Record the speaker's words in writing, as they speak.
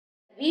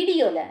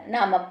வீடியோவில்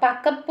நாம்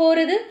பார்க்க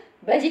போகிறது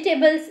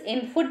vegetables in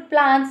food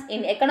plants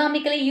in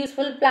economically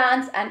useful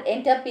plants and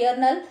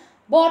entrepreneurial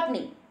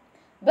botany.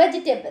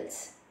 Vegetables.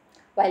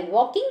 While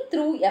walking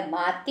through a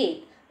market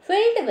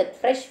filled with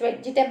fresh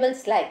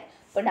vegetables like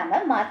இப்போ நம்ம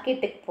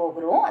மார்க்கெட்டுக்கு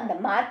போகிறோம், அந்த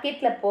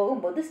மார்க்கெட்டில்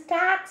போகும்போது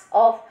stocks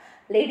of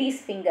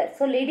ladies fingers,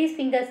 so ladies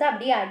ஃபிங்கர்ஸை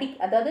அப்படியே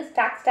அதாவது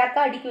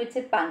ஸ்டாக்காக அடுக்கி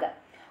வச்சுருப்பாங்க.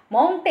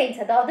 மவுண்டைன்ஸ்,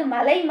 அதாவது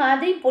மலை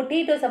மாதிரி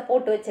பொட்டேட்டோஸை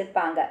போட்டு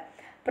வச்சுருப்பாங்க.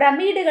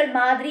 பிரமிடுகள்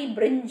மாதிரி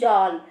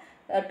பிரிஞ்சால்,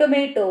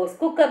 டொமேட்டோஸ்,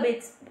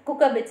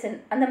 குக்கர்பிட்ஸ்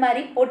அந்த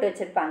மாதிரி போட்டு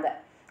வச்சுருப்பாங்க.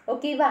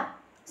 ஓகேவா?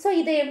 ஸோ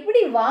இதை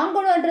எப்படி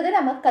வாங்கணுன்றதை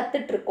நம்ம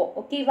கற்றுட்ருக்கோம்.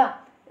 ஓகேவா?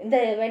 இந்த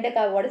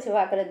வெண்டைக்காய் உடச்சி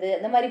வாங்குறது,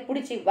 அந்த மாதிரி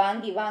பிடிச்சி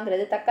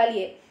வாங்குறது,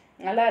 தக்காளியை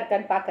நல்லா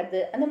இருக்கான்னு பார்க்குறது,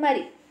 அந்த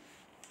மாதிரி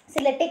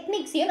சில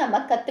டெக்னிக்ஸையும் நம்ம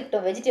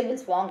கற்றுக்கிட்டோம்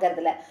வெஜிடபிள்ஸ்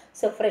வாங்குறதுல.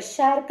 ஸோ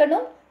ஃப்ரெஷ்ஷாக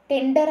இருக்கணும்,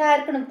 டெண்டராக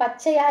இருக்கணும்,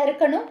 பச்சையாக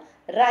இருக்கணும்,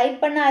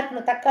 ரைப்பனாக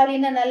இருக்கணும்,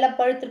 தக்காளின்னா நல்லா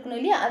பழுத்துருக்கணும்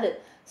இல்லையா அது.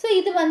 ஸோ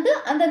இது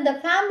அந்தந்த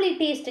ஃபேமிலி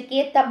டேஸ்ட்டுக்கு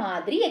ஏற்ற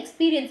மாதிரி,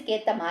 எக்ஸ்பீரியன்ஸ்க்கு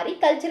ஏற்ற மாதிரி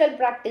கல்ச்சுரல்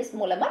ப்ராக்டிஸ்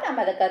மூலமாக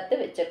நம்ம அதை கற்று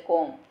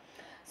வச்சுருக்கோம்.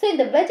 ஸோ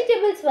இந்த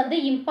வெஜிடபிள்ஸ்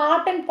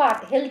இம்பார்ட்டன்ட்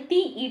பார்ட்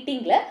ஹெல்த்தி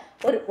ஈட்டிங்கில்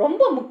ஒரு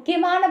ரொம்ப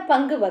முக்கியமான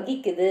பங்கு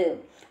வகிக்குது.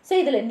 ஸோ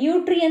இதில்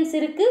நியூட்ரியன்ஸ்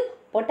இருக்குது,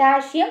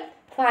 potassium,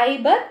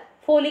 fibre,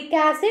 folic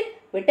acid,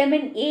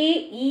 vitamin A,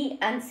 E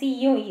and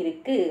சியும்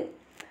இருக்குது.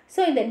 ஸோ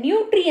இந்த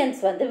நியூட்ரியன்ஸ்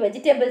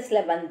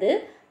வெஜிடபிள்ஸில்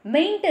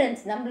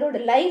மெயின்டெனன்ஸ், நம்மளோட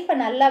லைஃப்பை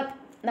நல்லா,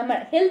 நம்ம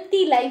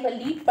ஹெல்த்தி லைஃப்பை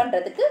லீட்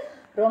பண்ணுறதுக்கு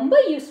ரொம்ப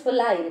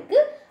யூஸ்ஃபுல்லாக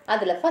இருக்குது.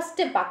 அதில்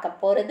ஃபஸ்ட்டு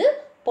பார்க்க போகிறது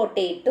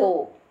பொட்டேட்டோ.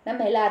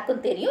 நம்ம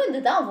எல்லாருக்கும் தெரியும்,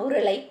 இதுதான்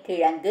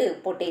உருளைக்கிழங்கு,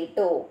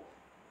 பொட்டேட்டோ.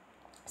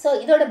 ஸோ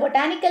இதோட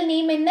பொட்டானிக்கல்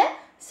நேம் என்ன?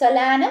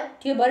 சொலானம்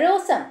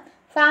tuberosum,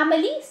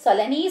 family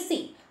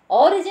சொலனேசி.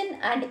 Origin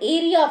and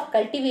area of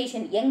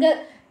cultivation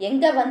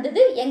எங்கே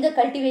வந்தது, எங்கே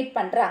கல்டிவேட்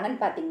பண்ணுறாங்கன்னு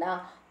பார்த்தீங்கன்னா,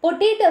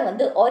 பொட்டேட்டோ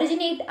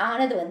ஒரிஜினேட்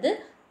ஆனது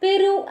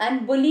பெரு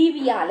அண்ட்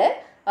பொலிவியாவில்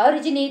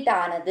ஒரிஜினேட்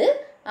ஆனது.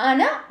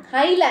 ஆனால்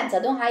ஹைலாண்ட்ஸ்,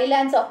 அதுவும்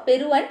ஹைலாண்ட்ஸ் ஆஃப்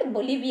பெரு அண்ட்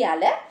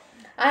பொலிவியாவில்.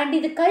 அண்ட்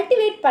இது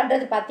கல்டிவேட்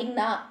பண்ணுறது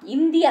பார்த்திங்கன்னா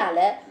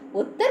இந்தியாவில்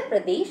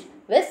உத்தரப்பிரதேஷ்,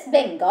 வெஸ்ட்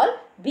பெங்கால்,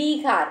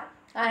 பீகார்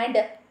அண்ட்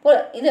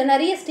இது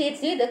நிறைய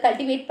ஸ்டேட்ஸ்லேயும் இதை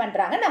கல்டிவேட்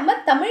பண்ணுறாங்க. நம்ம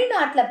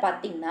தமிழ்நாட்டில்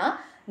பார்த்திங்கன்னா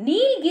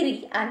Nilgiri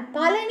and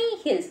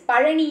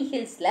Palani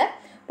ஹில்ஸில்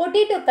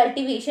potato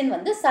cultivation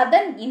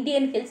southern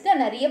Indian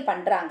ஹில்ஸில் நிறைய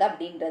பண்ணுறாங்க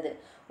அப்படின்றது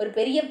ஒரு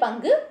பெரிய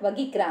பங்கு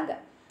வகிக்கிறாங்க.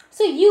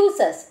 ஸோ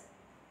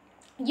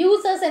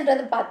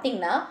யூசஸ்ன்றது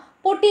பார்த்திங்கன்னா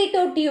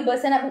பொட்டேட்டோ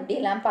டியூபர்ஸை நம்ம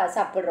இப்படியெல்லாம்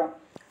சாப்பிட்றோம்.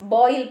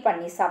 பாயில்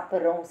பண்ணி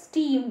சாப்பிட்றோம்,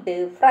 ஸ்டீம்டு,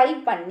 ஃப்ரை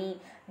பண்ணி,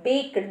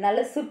 பேக்கடு,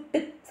 நல்லா சுட்டு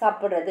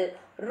சாப்பிட்றது,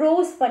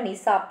 ரோஸ்ட் பண்ணி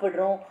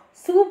சாப்பிட்றோம்,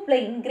 சூப்பில்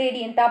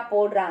இன்க்ரீடியண்ட்டாக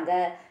போடுறாங்க.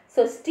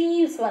 ஸோ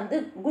ஸ்டீவ்ஸ்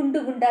குண்டு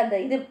குண்டாக அந்த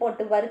இது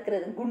போட்டு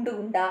வறுக்கிறது, குண்டு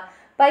குண்டா,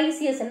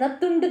 பைசியஸ்னா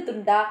துண்டு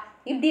துண்டா,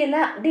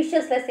 இப்படியெல்லாம்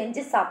டிஷ்ஷஸில்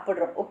செஞ்சு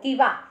சாப்பிட்றோம்.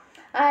 ஓகேவா?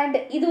 அண்ட்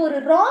இது ஒரு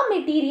ரா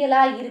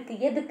மெட்டீரியலாக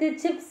இருக்குது. எதுக்கு?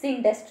 சிப்ஸ்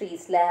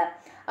இண்டஸ்ட்ரீஸில்,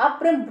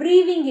 அப்புறம்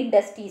ப்ரீவிங்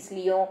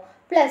இண்டஸ்ட்ரீஸ்லேயும்.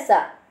 ப்ளஸ்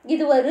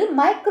இது ஒரு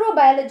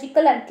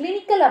microbiological and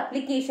clinical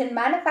application,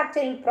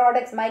 manufacturing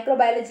products,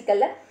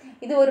 மைக்ரோபயாலஜிக்கலில்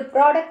இது ஒரு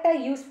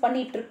ப்ராடக்டாக யூஸ்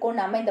பண்ணிகிட்ருக்கோம்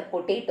நம்ம இந்த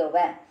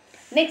பொட்டேட்டோவை.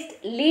 Next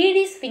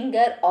ladies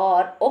finger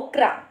R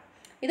Vohra.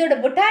 இதோட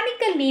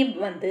botanical name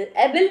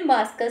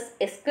எபில்மாஸ்கஸ்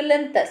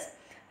எஸ்குலந்தஸ்,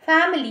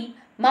 family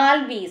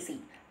மால்வேசி,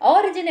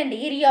 origin and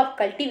area of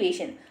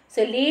cultivation.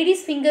 So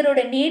ladies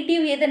ஃபிங்கரோட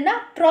native எதுன்னா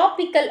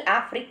ட்ராபிக்கல்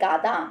ஆஃப்ரிக்கா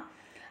தான்.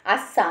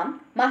 அஸ்ஸாம்,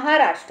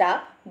 மகாராஷ்டிரா,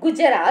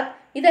 குஜராத்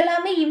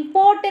இதெல்லாமே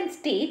இம்பார்ட்டன்ட்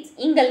ஸ்டேட்ஸ்.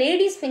 இங்கே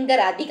லேடிஸ்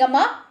ஃபிங்கர்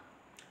அதிகமாக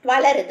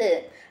வளருது.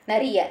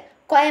 நிறைய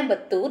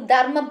கோயம்புத்தூர்,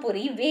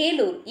 தர்மபுரி,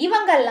 வேலூர்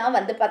இவங்கெல்லாம்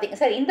பார்த்திங்க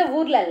சார், இந்த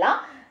ஊர்லெல்லாம்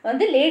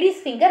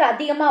லேடிஸ் ஃபிங்கர்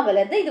அதிகமாக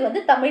வளருது.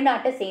 இது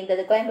தமிழ்நாட்டை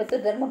சேர்ந்தது,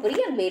 கோயம்புத்தூர், தர்மபுரி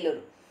அண்ட் வேலூர்.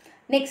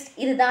 நெக்ஸ்ட்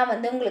இதுதான்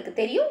உங்களுக்கு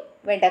தெரியும்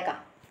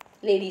வெண்டைக்காய்,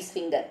 லேடிஸ்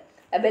ஃபிங்கர்,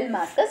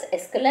 எபில்மாஸ்கஸ்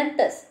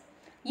எஸ்குலந்தஸ்.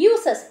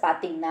 யூசஸ்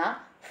பார்த்திங்கன்னா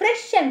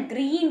fresh and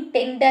green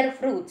tender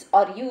fruits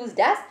are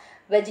used as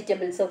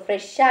vegetables. So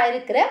ஃப்ரெஷ்ஷாக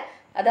இருக்கிற,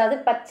 அதாவது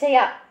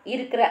பச்சையாக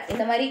இருக்கிற,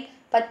 இந்த மாதிரி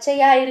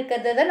பச்சையாக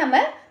இருக்கிறத தான் நம்ம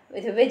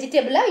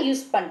வெஜிடபிளாக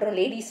யூஸ் பண்ணுறோம்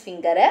லேடிஸ்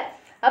ஃபிங்கரை.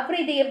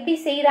 அப்புறம் இது எப்படி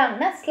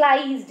செய்கிறாங்கன்னா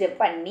ஸ்லைஸ்டு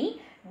பண்ணி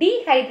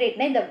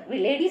டீஹைட்ரேட்னா, இந்த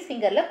லேடிஸ்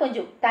ஃபிங்கரில்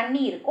கொஞ்சம்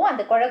தண்ணி இருக்கும்,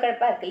 அந்த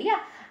குழகுழப்பாக இருக்கு இல்லையா,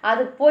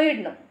 அது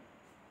போயிடணும்.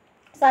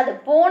 ஸோ அது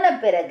போன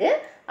பிறகு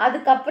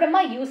அதுக்கப்புறமா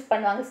யூஸ்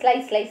பண்ணுவாங்க,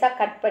 ஸ்லைஸாக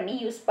கட் பண்ணி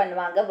யூஸ்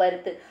பண்ணுவாங்க,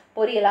 வறுத்து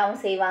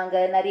பொரியலாகவும் செய்வாங்க,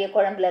 நிறைய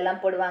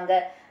குழம்புலலாம் போடுவாங்க.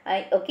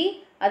 ஓகே,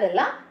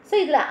 அதெல்லாம். ஸோ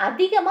இதில்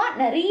அதிகமாக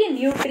நிறைய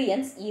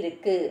நியூட்ரியன்ஸ்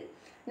இருக்குது.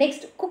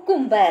 நெக்ஸ்ட்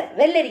குக்கும்பர்,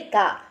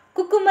 வெள்ளரிக்காய்,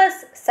 குக்குமஸ்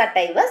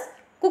சட்டைவஸ்,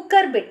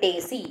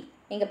 குக்கர்பிட்டேசி.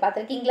 நீங்கள்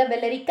பார்த்துருக்கீங்களா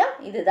வெள்ளரிக்காய்?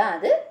 இதுதான்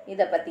அது,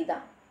 இதை பற்றி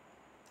தான்.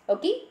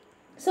 Okay,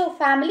 so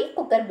family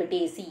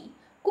குக்கர்பிட்டேசி.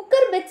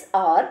 Cucurbits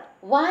are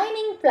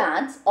vining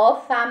plants of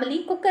family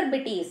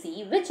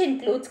Cucurbitaceae, which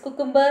includes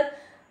cucumber,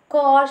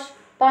 squash,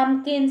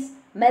 pumpkins,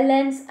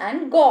 melons and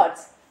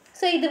gourds.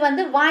 So இது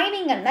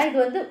வைனிங்கன்னா,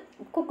 இது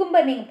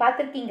குக்கும்பர் நீங்கள்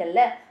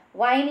பார்த்துருக்கீங்கல்ல,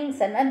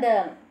 வைனிங்ஸ்ன்னா இந்த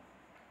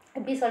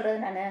எப்படி சொல்கிறது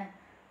நான்,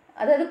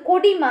 அதாவது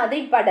கொடி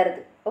மாதிரி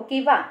படருது.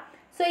 ஓகேவா?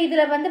 ஸோ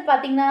இதில்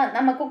பார்த்திங்கன்னா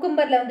நம்ம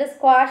குக்கும்பரில்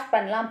ஸ்குவாஷ்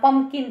பண்ணலாம்,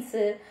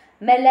 பம்கின்ஸு,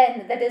 Mellon,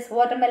 that is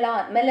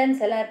watermelon, melons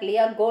எல்லாம் இருக்கு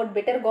இல்லையா, கோட்,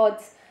 பிட்டர்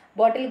கோட்ஸ்,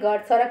 பாட்டில்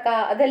கார்ட் சொரக்கா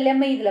அது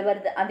எல்லாமே இதில்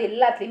வருது, அது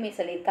எல்லாத்துலேயுமே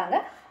சொல்லியிருக்காங்க.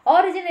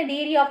 Origin and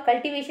area of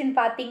cultivation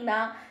பார்த்தீங்கன்னா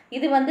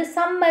இது வந்து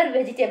சம்மர்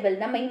வெஜிடபிள்,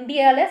 நம்ம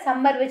இந்தியாவில்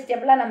சம்மர்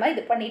வெஜிடபிளாக நம்ம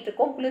இது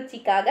பண்ணிகிட்ருக்கோம்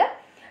குளிர்ச்சிக்காக.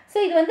 ஸோ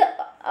இது வந்து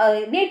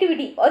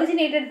நேட்டிவிட்டி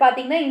ஒரிஜினேட்டட்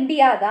பார்த்தீங்கன்னா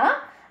இந்தியா தான்.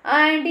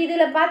 அண்ட்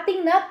இதில்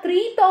பார்த்தீங்கன்னா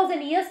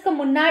 3000 இயர்ஸ்க்கு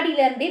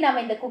முன்னாடியிலேருந்தே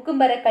நம்ம இந்த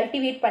குக்கும்பரை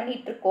கல்டிவேட்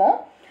பண்ணிகிட்ருக்கோம்.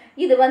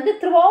 இது வந்து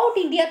த்ரூ அவுட்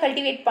இந்தியா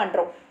கல்டிவேட்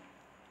பண்ணுறோம்.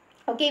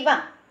 ஓகேவா?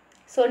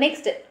 ஸோ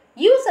நெக்ஸ்ட்டு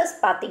யூசஸ்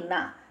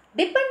பார்த்தீங்கன்னா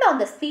depend on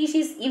the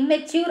species,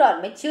 immature are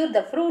mature,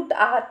 the fruit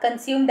R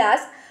consumed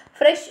as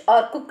fresh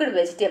R cooked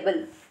vegetable.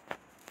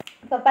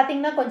 இப்போ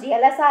பார்த்தீங்கன்னா கொஞ்சம்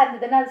எலசாக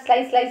இருந்ததுன்னா அது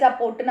ஸ்லைஸாக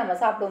போட்டு நம்ம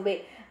சாப்பிடுவோம்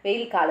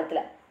வெயில்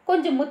காலத்தில்.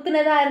 கொஞ்சம்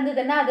முத்துனதாக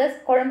இருந்ததுன்னா அதை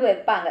குழம்பு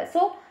வைப்பாங்க.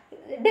 ஸோ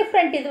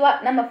டிஃப்ரெண்ட்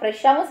இதுவாக நம்ம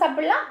ஃப்ரெஷ்ஷாகவும்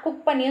சாப்பிட்லாம்,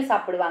 குக் பண்ணியும்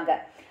சாப்பிடுவாங்க.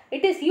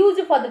 It is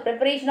used for the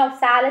preparation of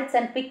salads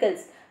and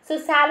pickles. So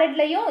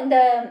சாலட்லையும்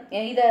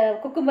இதை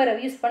குக்கும்பரை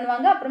யூஸ்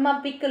பண்ணுவாங்க. அப்புறமா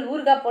பிக்கிள்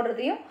ஊறுகாய்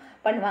போடுறதையும்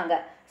பண்ணுவாங்க.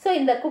 ஸோ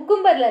இந்த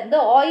குக்கும்பர்லேருந்து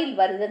ஆயில்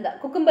வருது, இந்த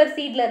குக்கும்பர்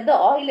சீட்லேருந்து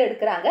ஆயில்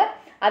எடுக்கிறாங்க.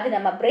 அது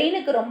நம்ம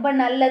பிரெயினுக்கு ரொம்ப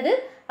நல்லது,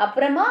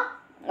 அப்புறமா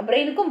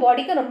பிரெயினுக்கும்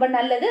பாடிக்கும் ரொம்ப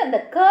நல்லது. அந்த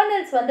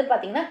கர்னல்ஸ் வந்து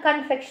பார்த்திங்கன்னா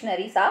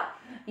கன்ஃபெக்ஷனரிஸாக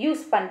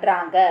யூஸ்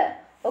பண்ணுறாங்க.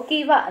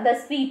 ஓகேவா? அந்த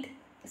ஸ்வீட்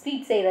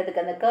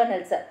செய்கிறதுக்கு அந்த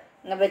கர்னல்ஸை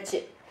வச்சு.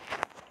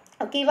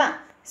 ஓகேவா?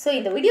 ஸோ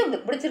இந்த வீடியோ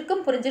உங்களுக்கு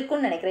பிடிச்சிருக்கும்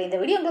புரிஞ்சிருக்கும்னு நினைக்கிறேன். இந்த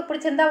வீடியோ உங்களுக்கு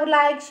பிடிச்சிருந்தா ஒரு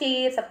like,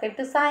 share, subscribe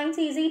to science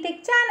easy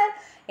tech channel.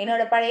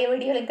 என்னோட பழைய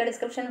வீடியோ லிங்க்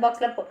டிஸ்கிரிப்ஷன்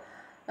பாக்ஸில்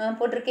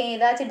போட்டிருக்கேன்.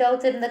 ஏதாச்சும்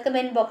டவுட்ஸ் இருந்தால்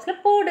கமெண்ட்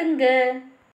பாக்ஸில் போடுங்க.